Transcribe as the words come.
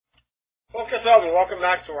Boker Tov, and welcome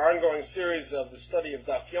back to our ongoing series of the study of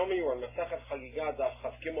Daf Yomi. We're on Masechet Chagiga, Daf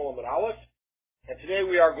Chaf Gimel Amud Aleph, and today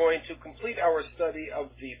we are going to complete our study of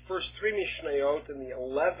the first three Mishnayot and the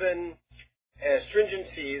 11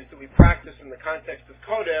 stringencies that we practice in the context of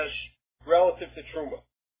Kodesh relative to Truma.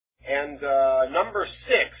 And number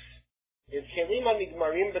 6 is Kelim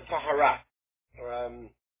HaNigmarim B'Tahara.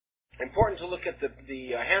 Important to look at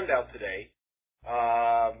the handout today.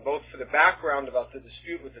 Both for the background about the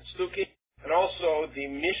dispute with the Tzdukim, and also the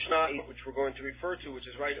Mishnah, which we're going to refer to, which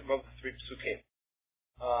is right above the three Psukim.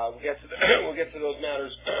 We'll get to those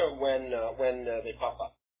matters when they pop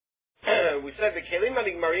up. We said the Kelim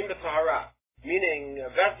HaNigmarim B'Tahara, meaning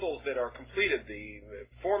vessels that are completed. The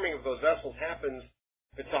forming of those vessels happens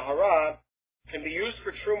B'Tahara, can be used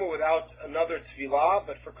for Truma without another Tvilah,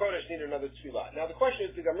 but for Kodesh need another Tvilah. Now the question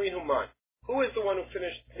is, the Gamrin Human, who is the one who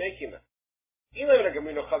finished making them? If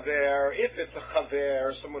it's a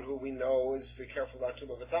chaver, someone who we know is very careful not to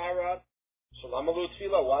move a tahara, so lamalu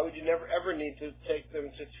tefillah, why would you never ever need to take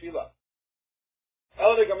them to tefillah?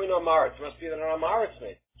 It must be that an amaretz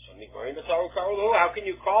made. So nikmarim b'taharu karu, how can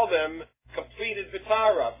you call them completed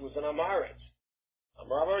b'tahara if it was an amaretz?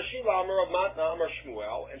 Amar Rav Shila, Amar Rav Matna, Amar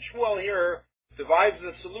Shmuel, and Shmuel here divides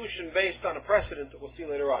the solution based on a precedent that we'll see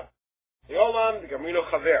later on. The Olam, the Gamrino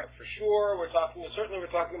Chaver. For sure, we're talking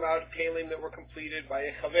about Kalim that were completed by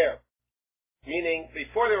a Chaver. Meaning,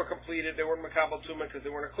 before they were completed, they weren't Makabal Tuma because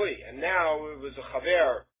they weren't a Kli. And now it was a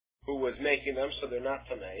Chaver who was making them, so they're not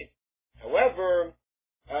Tamei. However,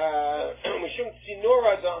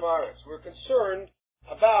 we're concerned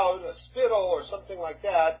about a spittle or something like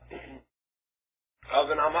that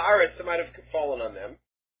of an Amaretz that might have fallen on them.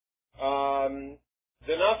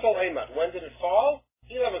 The Nafal Eimat, when did it fall?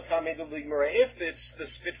 If the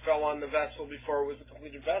spit fell on the vessel before it was a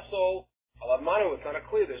completed vessel, alamanu, it's not a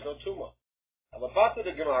clear, there's no tumah. Alabata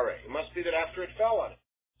de gemare, it must be that after it fell on it.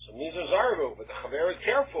 So nizar zarmu, but the chaver is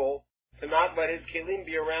careful to not let his kelim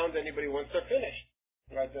be around anybody once they're finished.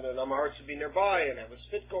 Right, that an amaretz should be nearby and have a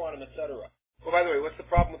spit go on him, etc. Well, by the way, what's the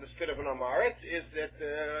problem with the spit of an amaretz? Is that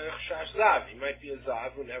chash zav, he might be a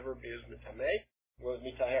zav who never is mitameh, was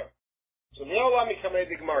mitaher. So Neolami Kamei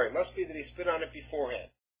Digmari, must be that he spit on it beforehand.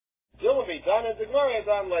 But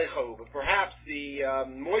perhaps the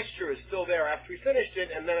moisture is still there after he finished it,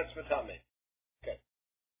 and then it's Matame. Okay.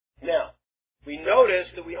 Now, we notice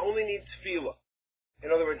that we only need Tefillah.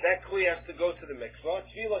 In other words, that Kli has to go to the mikvah.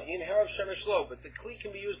 Tefillah in Harav Shemesh Lo, but the Kli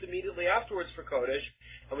can be used immediately afterwards for Kodesh,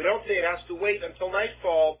 and we don't say it has to wait until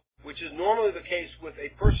nightfall, which is normally the case with a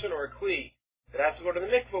person or a Kli that has to go to the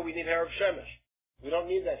mikvah. We need Harav Shemesh. We don't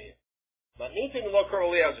need that here. So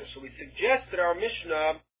we suggest that our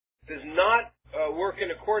Mishnah does not work in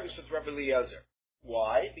accordance with Rabbi Eliezer.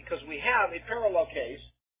 Why? Because we have a parallel case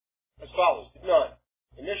as follows. None.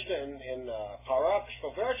 The Mishnah in Parak,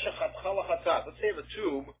 let's say you have a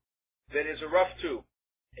tube that is a rough tube,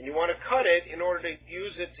 and you want to cut it in order to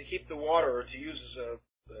use it to keep the water, or to use as a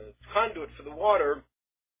conduit for the water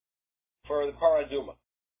for the paraduma.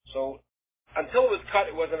 So until it was cut,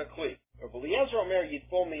 it wasn't a kli. Rabbi Eliezer Omer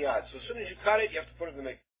yitbol miyad. So as soon as you cut it, you have to put it in the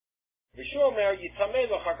mikvah. Rishon Omer yitameh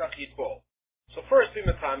v'chakach yitbol. So first be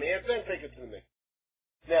matame and then take it to the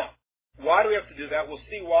mikvah. Now, why do we have to do that? We'll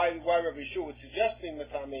see why Rabbi Yeshua would suggest being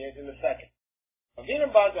matame in a second. So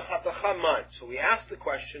we ask the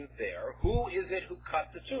question there: who is it who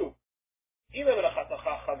cut the tube? If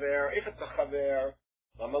it's a chaver,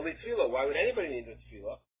 why would anybody need a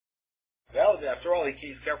tefillah? Well, after all,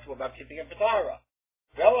 he's careful about keeping it b'tahara.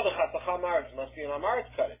 It must be an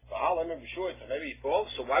amaretz cut it. Maybe he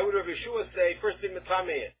falls. So why would Rabbi Yeshua say first thing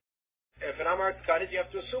matame it? If an amaretz cut it, you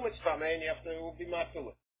have to assume it's tameh and you have to be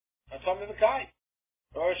mafilah. That's tameh v'kai.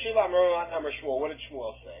 What did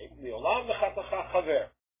Shmuel say?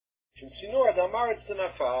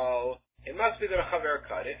 It must be that a chaver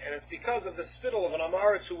cut it, and it's because of the spittle of an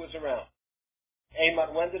amaretz who was around.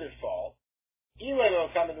 When did it fall?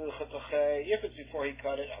 If it's before he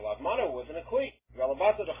cut it, Alavmana wasn't a kli.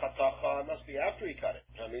 Galabata de chatacha must be after he cut it.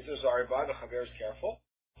 That means the chaver is careful.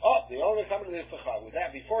 Oh, the only coming to the istacha with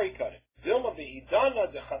that before he cut it. Dilma be'idana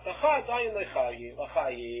de chatacha dayin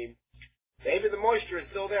lechayim. Maybe the moisture is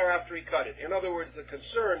still there after he cut it. In other words, the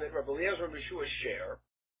concern that Rabbi Eliezer and Yeshua share,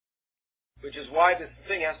 which is why this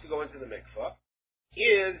thing has to go into the mikvah,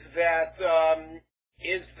 is that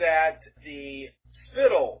the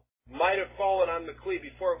spittle might have fallen on the kli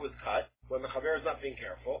before it was cut, when the chaver is not being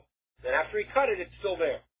careful. Then after he cut it, it's still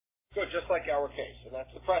there. Good, just like our case, and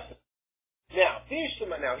that's the precedent. Now, here's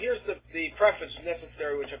the preface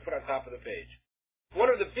necessary, which I put on top of the page. One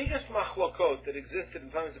of the biggest machlokot that existed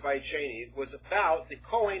in times of Bayit Sheni was about the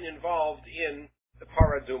Kohen involved in the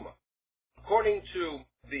paraduma. according to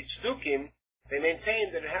the Tzdukim, they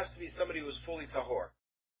maintain that it has to be somebody who is fully tahor.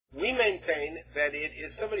 We maintain that it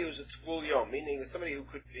is somebody who's a tzvul yom, meaning it's somebody who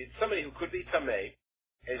could be tamei,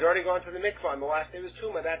 and he's already gone to the mikvah on the last day of his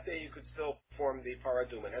tumah. That day you could still perform the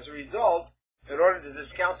paraduma. And as a result, in order to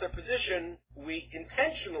discount their position, we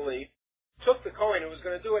intentionally took the Kohen who was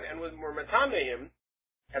going to do it and were matamei him,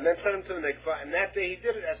 and then sent him to the mikvah, and that day he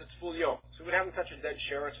did it as a tzvul yom. So we would have him touch a dead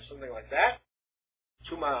sheretz or something like that,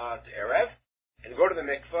 tumah to erev, and go to the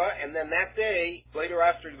mikvah, and then that day, later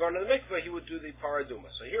after he'd gone to the mikvah, he would do the paraduma.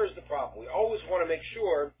 So here's the problem. We always want to make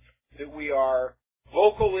sure that we are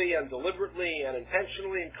vocally and deliberately and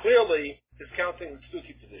intentionally and clearly discounting the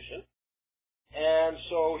tzduki position. And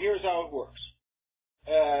so here's how it works.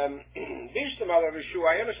 I understand Rabbi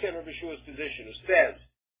Yeshua's position, who says,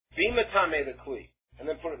 be matame the kli, and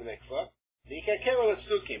then put it in the mikvah.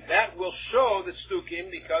 That will show the tzdukim,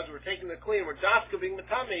 because we're taking the kli and we're dafka being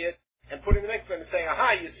matame it, and putting the mikvah and saying,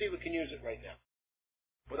 aha, you see, we can use it right now,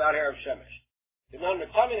 without hair of shemesh. The Kohen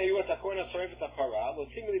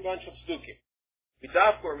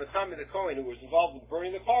who was involved in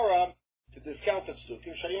burning the para to discount the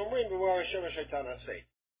tzdukim.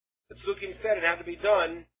 The tzdukim said it had to be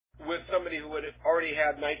done with somebody who would have already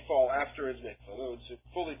had nightfall after his mikvah. So it's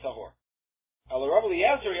fully tahor. According to Rabbi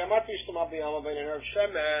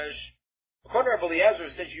Eliezer,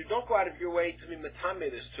 it says you don't go out of your way to be matame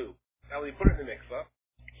this too. Now we put it in the mikvah.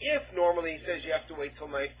 If normally he says you have to wait till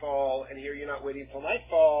nightfall, and here you're not waiting till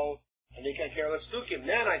nightfall, and you can't care less tzdukim,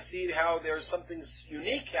 then I see how there's something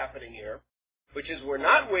unique happening here, which is we're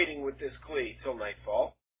not waiting with this kli till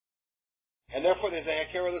nightfall, and therefore there's a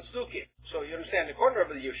heker less tzdukim. So you understand, according to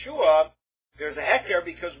Rabbi Yeshua, there's a heker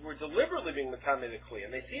because we're deliberately being matame the kli,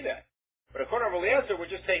 and they see that. But according to Rabbi Eliezer,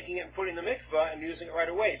 we're just taking it and putting the mikvah and using it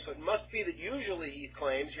right away. So it must be that usually he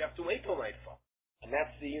claims you have to wait till nightfall. And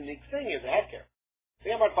that's the unique thing, is a heker.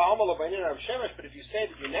 But if you say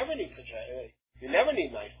that you never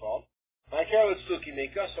need nightfall, so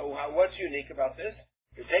what's unique about this?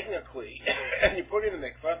 You're taking a kli and you put it in the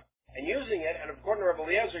mikvah and using it, and according to Rabbi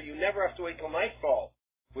Eliezer, you never have to wait till nightfall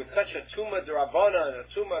with such a tumah d'Ravana and a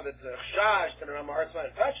tumah that's a chash that an Amaritz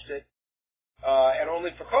touched it, and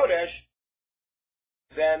only for Kodesh,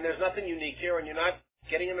 then there's nothing unique here, and you're not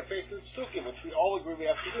getting in the face of the tzdukim, which we all agree we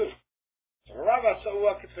have to do. So Rav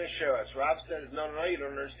says, no, you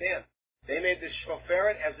don't understand. They made this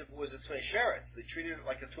shoferet as if it was a tzmei sheretz. They treated it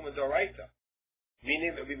like a tumah d'oraita,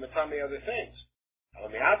 meaning it would be matame other things.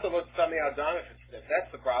 If that's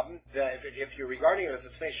the problem, if you're regarding it as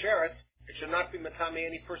a tzmei sheretz, it should not be matame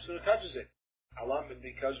any person who touches it.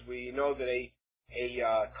 Because we know that a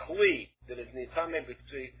kli that is nitame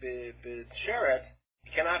b'sheretz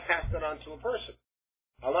cannot pass that on to a person.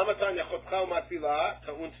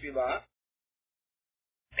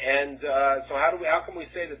 And so how can we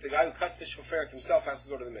say that the guy who cuts the shoferet himself has to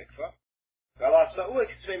go to the mikvah?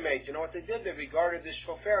 You know what they did? They regarded this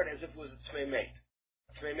shoferet as if it was a tzmei meit.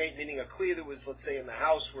 A tzmei meit meaning a kli that was, let's say, in the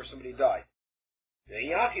house where somebody died.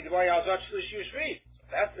 If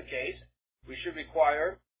that's the case, we should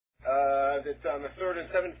require that on the third and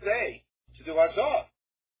seventh day to do hazah.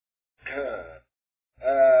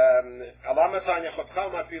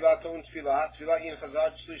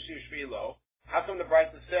 How come the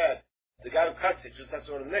Brisa said the guy who cuts it just has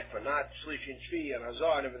to go to the mikvah, not shlishi and shvi and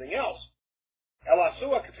hazah and everything else?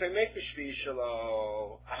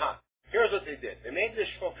 Here's what they did. They made this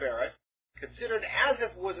shoferet considered as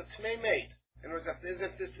if it was a tmei meit. In other words, as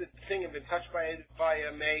if this thing had been touched by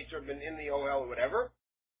a meit or been in the ohel or whatever.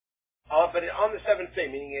 But on the seventh day,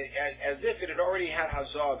 meaning as if it had already had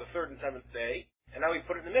hazah the third and seventh day, and now we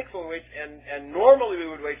put it in the mikvah, and normally we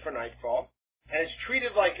would wait for nightfall, and it's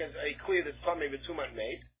treated like a kli that's tamei b'tumat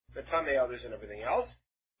meit, the tamei others and everything else.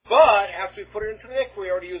 But after we put it into the mikvah,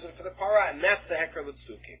 we already use it for the para, and that's the heker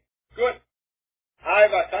l'tzukim. Good.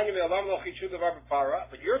 But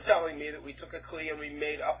you're telling me that we took a kli and we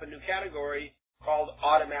made up a new category called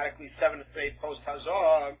automatically seventh day post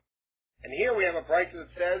hazah, and here we have a brayta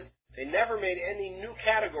that says they never made any new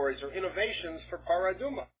categories or innovations for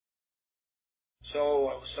paraduma.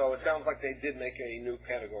 So it sounds like they did make a new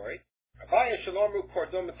category. You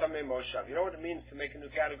know what it means to make a new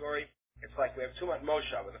category? It's like we have Tumat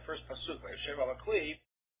Moshav in the first pasuk, we have Shev al Akli.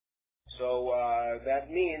 So that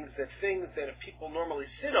means that things that if people normally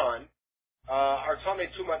sit on are Tamei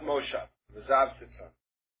Tumat Moshav, the Zav sits on.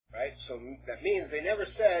 Right? So that means they never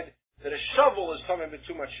said that a shovel is Tamei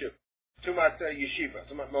Tumat Shiv, Tumat Yeshiva,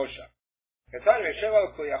 Tumat Moshav.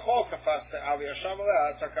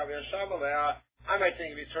 I might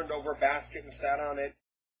think if you turned over a basket and sat on it,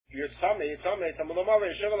 you're tummy.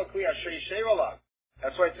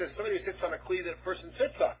 That's why it says somebody who sits on a kli that a person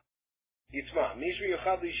sits on. Yitzma, Mishri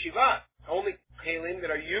Yuchad Yeshiva, only kelim that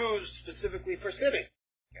are used specifically for sitting.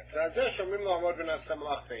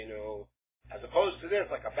 As opposed to this,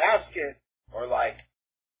 like a basket, or like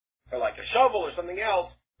a shovel or something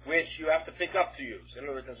else, which you have to pick up to use. In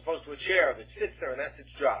other words, as opposed to a chair that sits there and that's its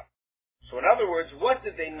job. So in other words, what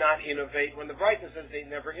did they not innovate? When the Breita says they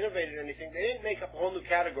never innovated anything, they didn't make up a whole new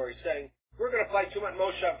category saying, we're going to apply Tumat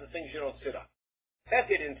Moshav to things you don't sit on. That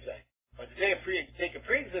they didn't say. But to take a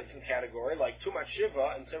pre-existing category like Tumat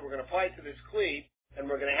Shiva and say we're going to apply it to this Kli and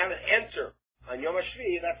we're going to have it enter on Yom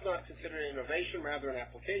HaShvi, that's not considered an innovation, rather an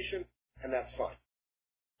application, and that's fine.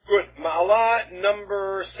 Good. Ma'ala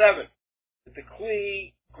number 7. The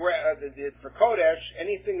Kli, for Kodesh,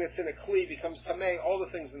 anything that's in a Kli becomes Tameh, all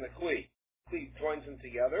the things in the Kli. Kli joins them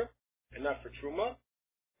together, and not for Truma.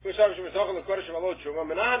 Where did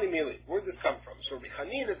this come from? So Rabbi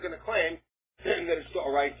Chanin is going to claim that it's the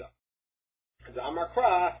Oraita.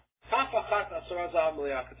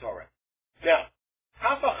 Now,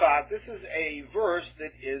 Hafachat, this is a verse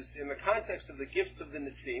that is in the context of the gifts of the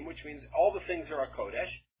Nisim, which means all the things are a Kodesh.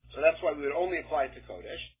 So that's why we would only apply it to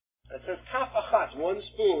Kodesh. It says Kafachat, one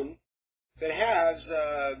spoon that has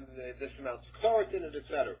this amount of Ktoret in it,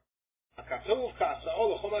 etc. Kaf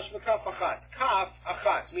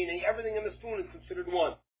achat, meaning everything in the spoon is considered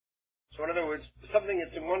one. So in other words, something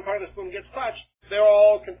that's in one part of the spoon gets touched, they're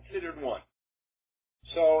all considered one.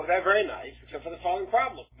 So that's very nice, except for the following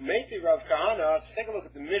problem. Meiti Rav Kahana, let's take a look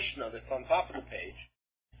at the Mishnah that's on top of the page.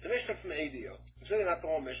 The Mishnah from Eidio. It's really not the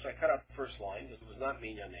whole Mishnah. I cut out the first line because it was not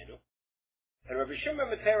Minyanenu. And Rabbi Shimon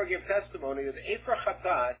Matera gave testimony that Ephra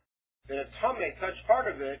Chatat, that a Tameh touched part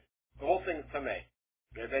of it, the whole thing is Tameh.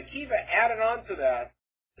 Rabbi Akiva added on to that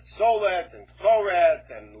Solet and Ktoret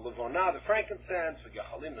and Levona, the frankincense, the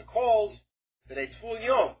Gechalim, the coals, that a Tzvul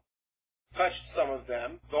Yom touched some of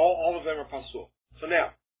them, all of them are Pasul. So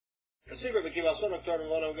now, and this is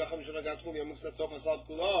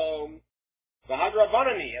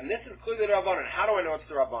clearly the Rabbanan. How do I know it's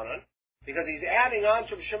the Rabbanan? Because he's adding on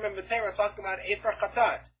to Shimon B'Teira talking about Ephra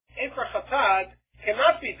Chatat. Ephra Chatat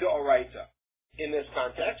cannot be D'Oraita in this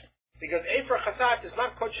context, because Ephra Chatat is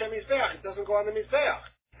not Kodesh Mizbeach. It doesn't go on the Mizbeach.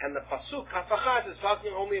 And the Pasuk Kafachat is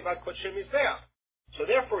talking only about Kodesh Mizbeach. So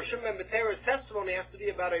therefore, Shimon B'Teira's testimony has to be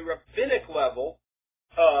about a rabbinic level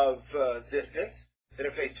of distance, that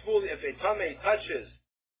if a Tameh touches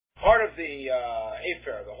part of the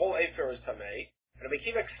Afer, the whole Afer is Tameh, and Rabbi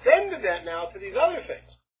Akiva extended that now to these other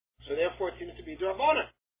things. So therefore it seems to be D'Rabbanan.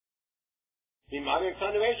 Right?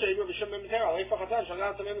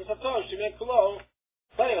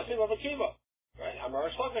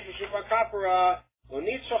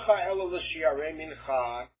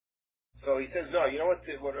 So he says, no, you know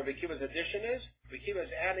what Rabbi Akiva's addition is? Rabbi Akiva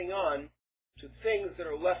is adding on to things that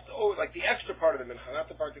are left over, like the extra part of the mincha,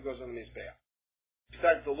 not the part that goes on the mizbeach.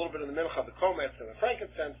 Besides a little bit of the mincha, the kometz and the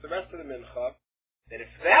frankincense, the rest of the mincha, that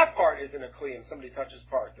if that part is in a kli and somebody touches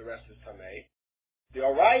part, the rest is tamei. The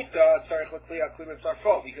oraita tzarich l'kli akli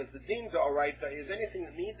mitzarfo, because the din the oraita is anything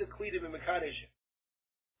that needs a kli to be mekadesh.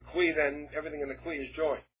 The kli, then everything in the kli is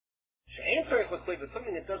joined. She'ein tzarich l'kli, but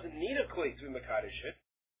something that doesn't need a kli to be mekadesh,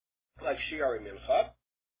 like shiari mincha,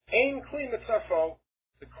 ein kli mitzarfo.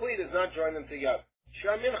 The kli does not join them together.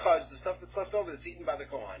 Shir mincha is the stuff that's left over that's eaten by the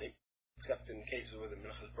kohanim, except in cases where the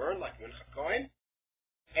mincha is burned, like mincha kohen.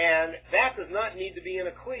 And that does not need to be in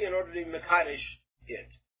a kli in order to be mekadesh it.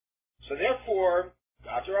 So therefore,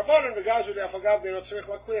 the Rabbanan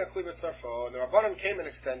came and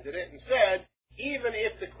extended it and said, even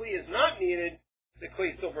if the kli is not needed, the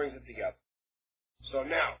kli still brings it together. So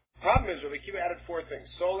now, problem is, Rabbi Akiva added 4 things: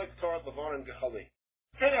 solet, Torah, levon, and gechalim.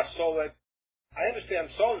 Can't have solet. I understand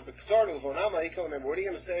solet, but Torah, levona, ma'ikol, and what are you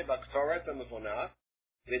going to say about Torah and levona?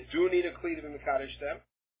 They do need a kli to be mekadesh them.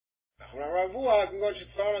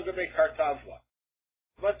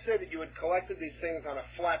 Let's say that you had collected these things on a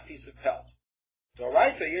flat piece of pelt. So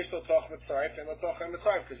Oraita, you're still talking mitzaref and l'tochen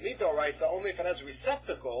mitzaref, because Nita Oraita, only if it has a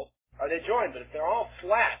receptacle are they joined. But if they're all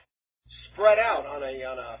flat, spread out on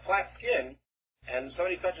a flat skin, and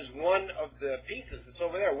somebody touches one of the pieces that's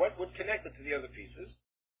over there, what would connect it to the other pieces?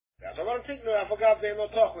 So the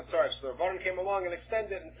Rabbanan came along and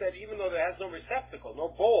extended and said, even though there has no receptacle, no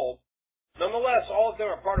bowl, nonetheless, all of them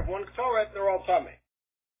are part of one Ktoret, they're all Tameh.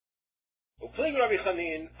 Rabbi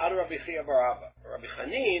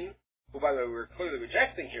Chanin, who by the way we're clearly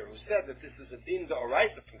rejecting here, who said that this is a din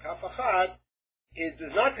d'oraisa from Kaf Achad, is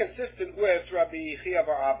not consistent with Rabbi Chia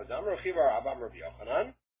bar Abba. Rabbi Chia bar Abba, Rabbi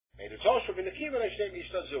Yochanan. Our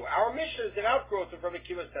mission is an outgrowth of Rabbi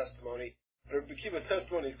Kiva's testimony. Rabbi Kiva's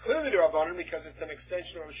testimony is clearly the Rabbanan because it's an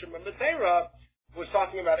extension of Shimon B'Teira, was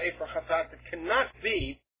talking about Efer Chatat that cannot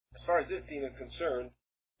be, as far as this deen is concerned,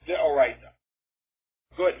 the Oraita.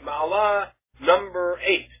 Good. Ma'ala number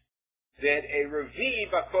 8. That a Revi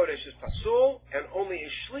Bakodesh is Pasul, and only a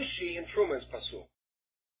Shlishi in Truma is Pasul.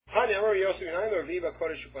 Rabbi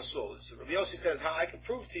Yossi says, how I can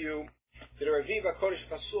prove to you that a Revi Bakodesh is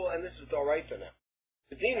Pasul, and this is the Oraita now.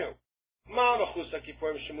 The Dinu. Ma Mechusa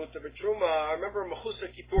Kippurim Shemuta B'Truma. Remember Mechusa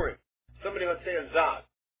Kippurim. Somebody, let's say, a Zad.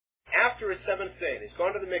 After his 7th day, and he's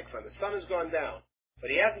gone to the mikvah, the sun has gone down,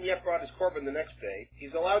 but he hasn't yet brought his korban the next day,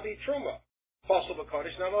 he's allowed to eat Truma. Pasul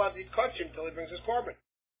B'Kodesh, not allowed to eat Kachim until he brings his korban.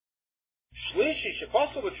 Shlishi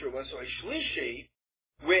Shepasul B'Truma, so a Shlishi,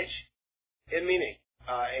 which, in meaning,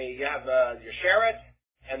 you have your sheret,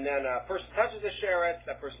 and then a person touches the sheret,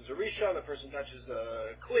 that person's a rishon, the person touches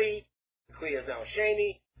the kli is now a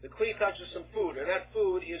sheni, the kli touches some food, and that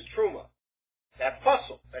food is truma. That's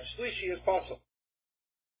pasul. That shlishi is pasul.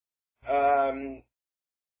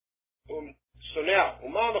 So now,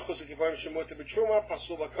 umam achus kivorim shemuta b'truma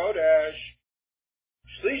pasul b'kodesh.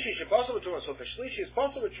 Shlishi shepasul b'truma. So if the shlishi is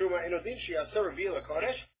pasul b'truma, enodin she'aser reveal a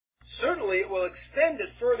kodesh. Certainly, it will extend it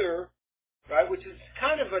further. Right, which is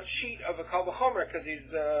kind of a cheat of a Kal V'chomer because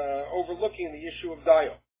he's overlooking the issue of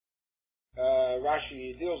Dayo.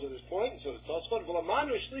 Rashi deals with this point. So it's also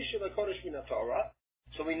V'lamanu Shlishi B'Kodesh Min HaTorah.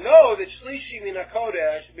 So we know that Shlishi Min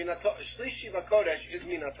HaKodesh, Shlishi B'Kodesh is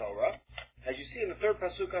Min HaTorah. As you see in the third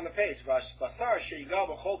pasuk on the page, Basar She'igal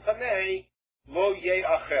B'Chol Tamei Lo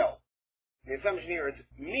Ye'achel. The assumption here is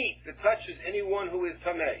meat that touches anyone who is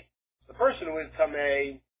Tamei. The person who is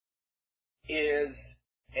Tamei is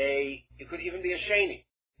it could even be a sheni,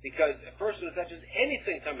 because a person who touches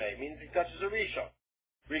anything tamei means he touches a rishon.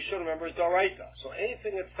 Rishon, remember, is d'oraita. So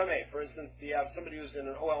anything that's tamei, for instance, you have somebody who's in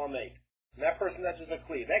an OLM8, and that person touches a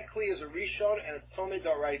kli. That kli is a rishon, and it's tamei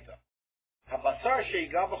d'oraita. Habasar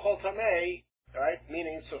she'igal b'chol tamei, right?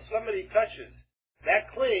 Meaning, so somebody touches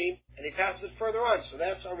that kli, and he passes it further on. So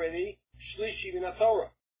that's already shlishi min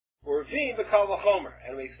haTorah. Or Revi b'Kal V'chomer,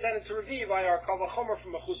 and we extend it to Revi by our Kal V'chomer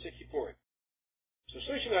from Mechusa Kippurim. So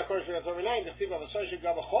Shlishi Me'akodesh V'Natzor V'nayim D'chtiv Avasar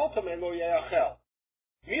She'Gab B'Chol Tamei Lo Ye'achel.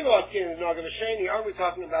 Milo Atkin Nogav Sheni. Aren't we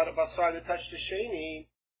talking about a basar that touched the sheni?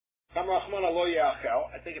 Kam Rachmana Lo Ye'achel.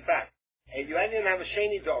 I take it back. And you didn't have a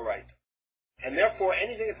sheni d'oraita, and therefore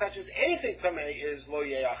anything that touches anything tamei is Lo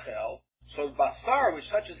Ye'achel. So basar, which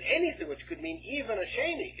touches anything, which could mean even a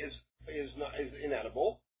sheni, is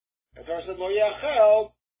inedible. And Torah said Lo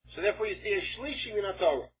Ye'achel. So therefore you see a Shlishi Min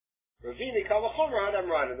HaTorah. Revi Kal V'chomer Adam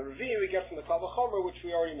Ran. And the Revi we get from the Kal V'chomer, which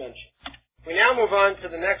we already mentioned. We now move on to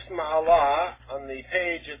the next Ma'alah on the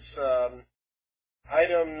page. It's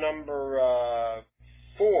item number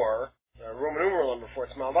 4, Roman numeral number 4.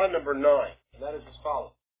 It's Ma'alah number 9, and that is as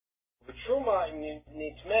follows: V'truma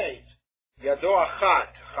nitmeit yado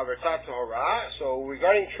achat chaverta tahora. So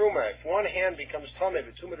regarding truma, if one hand becomes tamei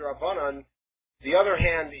b'tumah d'Rabbanan, the other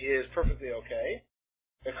hand is perfectly okay.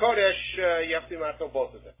 The Kodesh, you have to know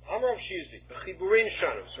both of them. Amar Rav Shizi, the Chiburin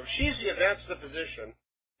Shanu. So Rav Shizi advanced the position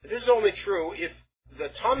that this is only true if the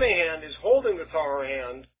Tameh hand is holding the Tahor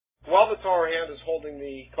hand while the Tahor hand is holding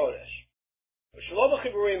the Kodesh. Shalom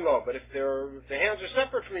Chiburin lo, but if the hands are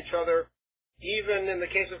separate from each other, even in the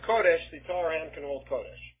case of Kodesh, the Tahor hand can hold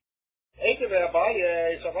Kodesh. Eikev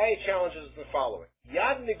Abaye, so Abaye challenges the following: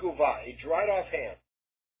 Yad Niguva, a dried off hand.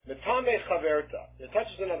 Metame Chaverta, it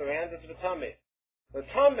touches another hand, it's Metame.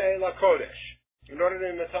 Metame la Kodesh, in order to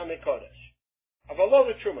Metame Kodesh. Avalo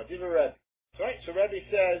the Truma, Diva Rebbe. Right? So Rebbe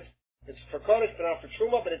says it's for Kodesh, but not for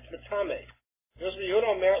Truma, but it's Metame. Yosef Yehuda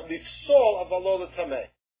Omer, Lifsol Avalo the Tameh.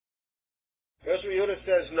 Yosef Yehuda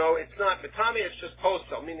says, no, it's not Metame, it's just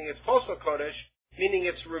Posel, meaning it's Posel Kodesh, meaning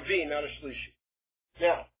it's Revi, not a Shlishi.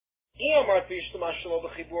 Now,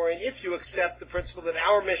 if you accept the principle that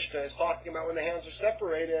our Mishnah is talking about when the hands are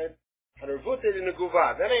separated, and Revuted in a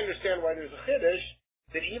Guva, then I understand why there's a Chiddush,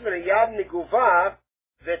 that even a Yad Neguva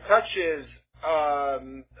that touches a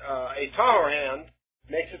Tahor hand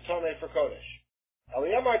makes it Tomei for Kodesh. But if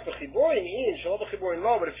you're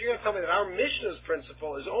going to tell me that our Mishnah's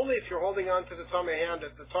principle is only if you're holding on to the Tomei hand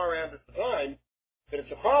at the Tahor hand at the time, that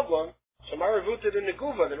it's a problem, so my Revuted in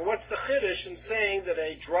Neguva, then what's the Chiddush in saying that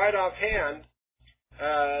a dried off hand,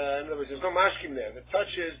 in other words, there's no mashkim there, that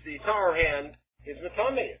touches the Tahor hand is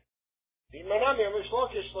Metamei.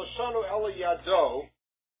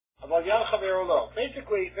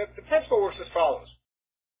 Basically, the principle works as follows.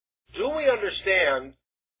 Do we understand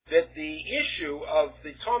that the issue of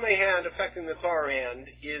the Tomei hand affecting the Tahor hand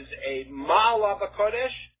is a Ma'ala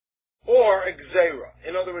B'Kodesh or a Gzeira?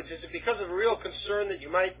 In other words, is it because of a real concern that you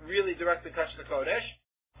might really directly touch the Kodesh?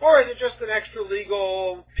 Or is it just an extra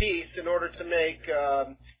legal piece in order to make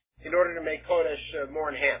in order to make Kodesh more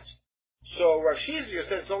enhanced. So Rav Shizia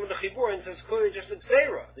says it's only the Chibur, and says clearly just a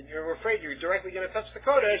Gzeira, that you're afraid you're directly going to touch the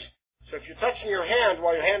Kodesh. So if you're touching your hand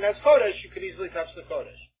while your hand has Kodesh, you could easily touch the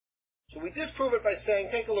Kodesh. So we disprove it by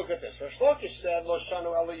saying, take a look at this. Rav Shlokish said, Lo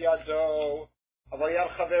shanu ela yado, aval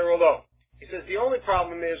yad chavero lo. He says the only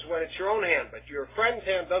problem is when it's your own hand, but your friend's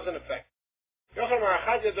hand doesn't affect it. Yochanan mar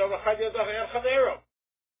achad yado v'achad yado v'yad chavero.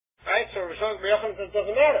 Right? So Rav Yochanan says it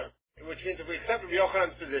doesn't matter. Which means if we accept Rav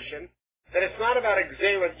Yochanan's position, that it's not about a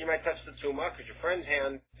gzeira that you might touch the tumah, because your friend's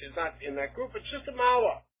hand is not in that group, it's just a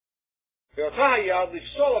ma'ala.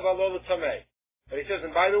 But he says,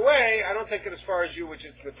 and by the way, I don't take it as far as you, which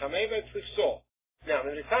is mitameh, but it's lifsol. Now,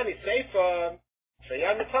 in the Tani Seifa,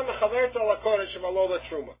 shayad mitameh chaverto la kodesh v'lo la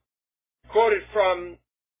truma. Quoted from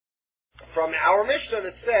our Mishnah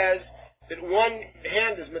that says that one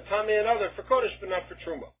hand is mitameh another for kodesh, but not for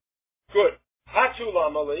truma. Good. Hatu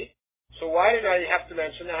lamali. So why did I have to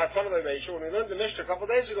mention that? When we learned the Mishnah a couple of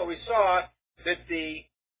days ago, we saw that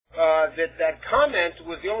that comment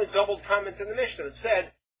was the only doubled comment in the Mishnah. It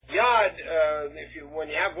said, Yad, when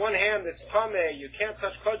you have one hand that's Tameh, you can't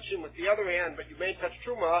touch Kodshim with the other hand, but you may touch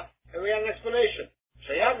Truma, and we had an explanation.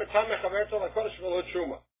 Shayad metameh chaverto lakodesh v'lo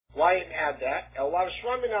truma. Why add that? El lav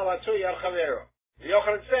shvamin alatu yad chavero.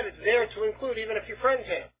 Yochanan said it's there to include even if your friend's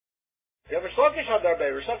hand. The Rav Shlokish had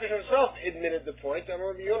Darbe. Rav Shlokish himself admitted the point.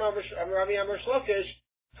 Ravi Amar Shlokish,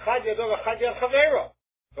 chad yado v'chad yad chavero.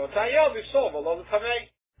 V'otayel b'sol v'lo l'tamei.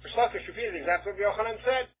 Rav Shlokish repeated exactly what Yochanan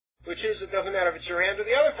said, which is it doesn't matter if it's your hand or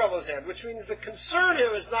the other fellow's hand, which means the concern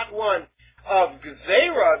here is not one of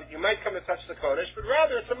Gzeira, that you might come and touch the Kodesh, but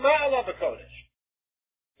rather it's a ma'al of a Kodesh.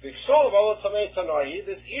 B'sol v'lo l'tamei tanoi,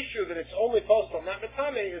 this issue that it's only postal, not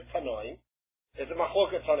metamei, is tanoi. It's a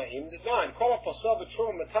machloket tanaim. Design. Call a posel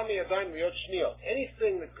b'truma matami yadayim liyot shniyot.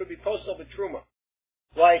 Anything that could be posel b'truma,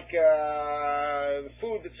 like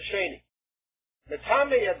food that's a sheni.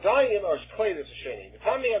 Matami yadayim or clay that's a sheni.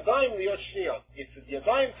 Matami yadayim liyot shniyot. If the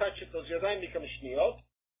yadayim touch it, those yadayim become shniyot.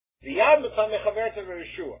 The yad matami chaverta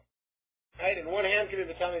v'rishua. Right, and one hand can be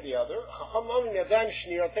matami the other. Chacham omin yadayim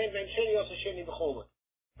shniyot ein ben sheni also sheni b'chulin.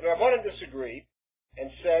 The Rabbanan disagreed and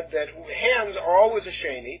said that hands are always a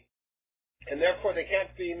sheni, and therefore they can't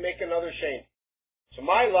make another sheni. So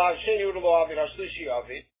my law, sheni udalo avid, shlishi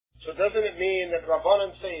avid. So doesn't it mean that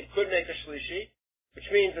Rabbanan say it could make a shlishi, which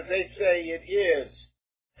means that they say it is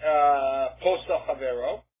postal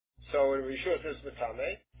chavero. So in Rishua it says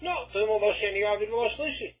matame. No, so lo sheni avid lo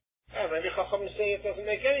shlishi. Maybe Chacham say it doesn't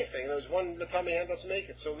make anything. There's one matame hand doesn't make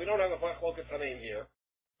it. So we don't have a machloket tanaim here,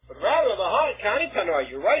 but rather the high kani tanoi.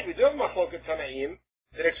 You're right. We do have a machloket tanaim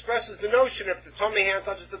that expresses the notion if the tummy hand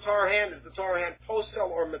touches the Torah hand, is the Torah hand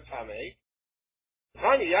postel or metame? We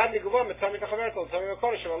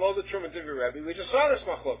just saw this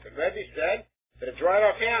machloket. Rebbe said that a dried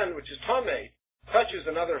off hand, which is tame, touches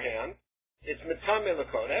another hand, it's metame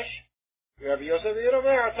lakodesh. Rabbi Yosef it's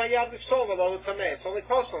only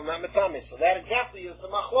postel, not metame. So that exactly is the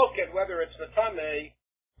machloket, whether it's metame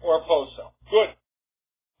or postel. Good.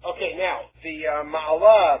 Okay, now the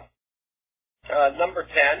ma'alav. Number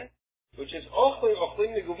 10, which is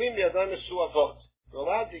ochlim neguvim b'yadayim mesuavot. You're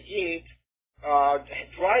allowed to eat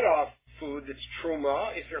dried off food that's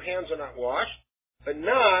truma if your hands are not washed, but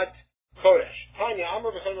not kodesh. Tanya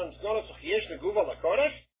Amar b'chayman tznonos u'chiyesh neguva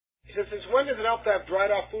lakodesh. He says, since when does it help to have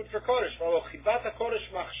dried off food for kodesh? V'alo chibata kodesh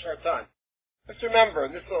machshartan. Let's remember,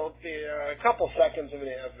 this will be a couple seconds of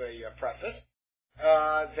a preface,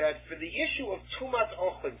 that for the issue of tumat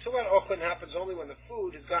ochlin happens only when the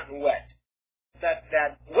food has gotten wet.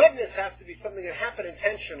 That wetness has to be something that happened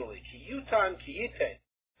intentionally. Ki yutan, ki yite.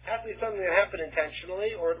 It has to be something that happened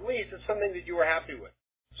intentionally, or at least it's something that you were happy with.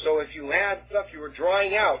 So if you had stuff you were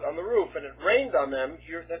drying out on the roof and it rained on them,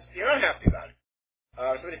 you're not happy about it.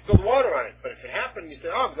 Somebody spilled water on it. But if it happened and you say,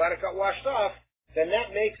 oh, I'm glad it got washed off, then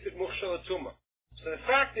that makes it mukhshal atuma. So the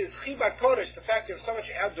fact is, chiba kodesh, the fact there's so much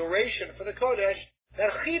adoration for the kodesh, that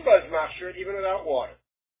chiba is machshared even without water.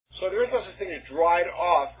 So there is no such thing as dried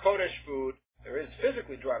off kodesh food. There is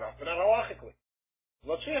physically dried off, but not halachically.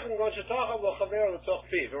 And we're talking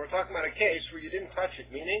about a case where you didn't touch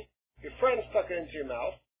it, meaning your friend stuck it into your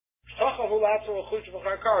mouth.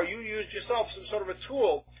 Or you used yourself some sort of a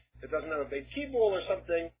tool that doesn't have a big keyboard or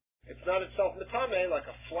something. It's not itself metame, like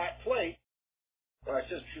a flat plate. Or I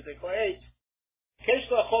says pshutei klei.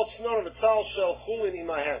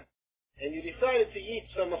 And you decided to eat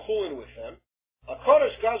some chulin with them. A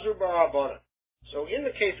kodesh gazur barabana. So in the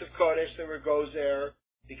case of kodesh, there goes there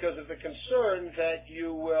because of the concern that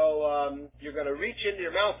you will, you're going to reach into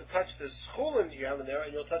your mouth to touch this chulin you have in there,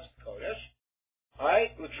 and you'll touch the kodesh. All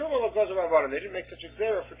right, with truma lo goes around. They didn't make such a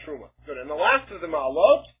gzera for truma. Good. And the last of the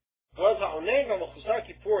ma'alot was ha'onein v'mechusar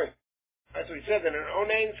kippurim. That's what he said. That an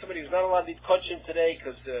onein, somebody who's not allowed to eat kodshim today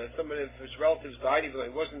because somebody of his relatives died, even though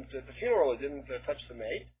he wasn't at the funeral, he didn't touch the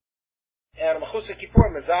maid. And mechusar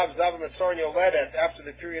kippurim, zav metzor yoledet, after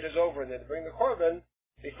the period is over and they bring the korban,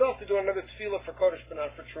 they still have to do another tefillah for kodesh but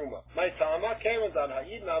not for truma. My tama came and done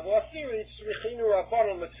ha'id navo asiri tzrichinu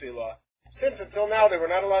rabbanon letefillah. Since until now they were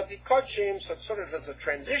not allowed to eat kodshim, so it's sort of as a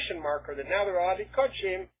transition marker that now they're allowed to eat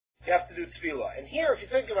kodshim, you have to do tefillah. And here, if you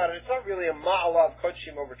think about it, it's not really a ma'alav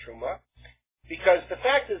kodshim over truma, because the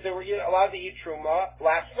fact is they were allowed to eat truma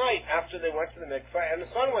last night after they went to the mikveh and the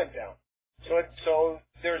sun went down. So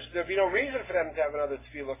there'd be no reason for them to have another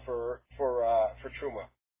tefillah for truma.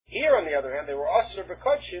 Here, on the other hand, they were asur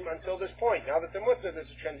b'kodshim until this point. Now that they're mutter,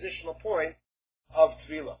 there's a transitional point of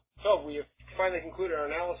tefillah. So we have finally concluded our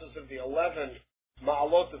analysis of the 11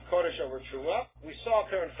 ma'alot of kodesh over truma. We saw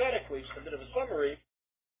parenthetically, just a bit of a summary,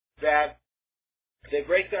 that they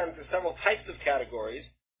break down into several types of categories,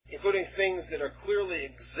 including things that are clearly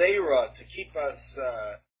exera to keep us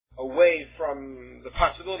away from the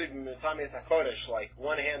possibility of Mitamias HaKodesh, like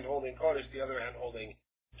one hand holding Kodesh, the other hand holding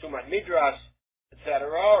Tumat Midras,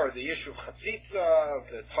 etc., or the issue of Chatzitza, of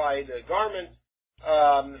the tied garment.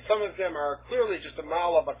 Some of them are clearly just a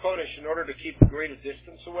Ma'al of HaKodesh in order to keep a greater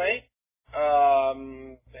distance away.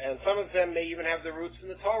 And some of them may even have their roots in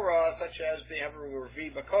the Torah, such as the Havering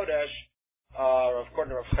Revi B'Kodesh, of course,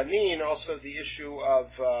 of Chanin, also the issue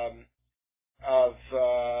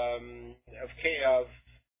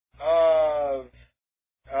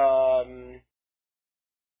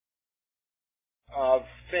of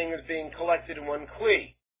things being collected in one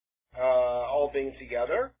kli, all being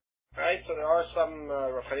together, right? So there are some,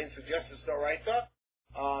 Rav Chanin suggests it's Doraita.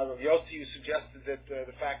 Rav Yossi, you suggested that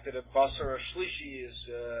the fact that a basar or shlishi is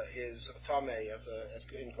tamei as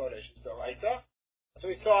in Kodesh is Doraita. So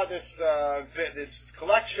we saw this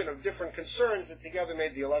collection of different concerns that together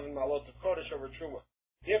made the 11 Ma'alot of Kodesh over Truma.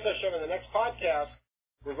 Yif Hashem, in the next podcast,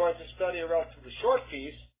 we're going to study a relatively short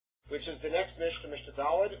piece, which is the next Mishnah, Mishnah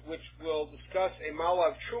Daled, which will discuss a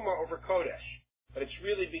Ma'ala of Truma over Kodesh. But it's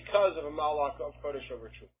really because of a Ma'ala of Kodesh over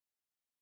Truma.